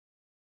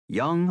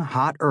Young,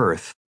 Hot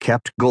Earth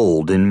Kept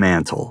Gold in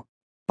Mantle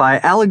by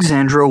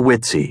Alexandra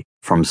Witze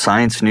from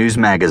Science News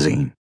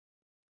Magazine.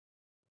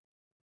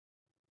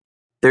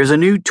 There's a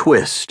new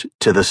twist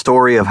to the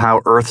story of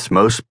how Earth's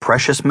most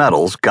precious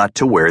metals got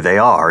to where they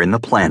are in the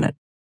planet.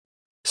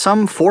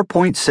 Some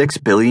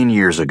 4.6 billion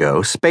years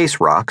ago, space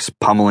rocks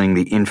pummeling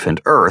the infant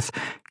Earth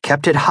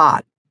kept it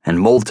hot and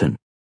molten.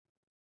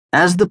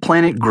 As the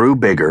planet grew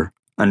bigger,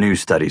 a new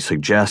study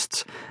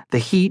suggests, the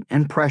heat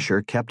and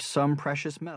pressure kept some precious metals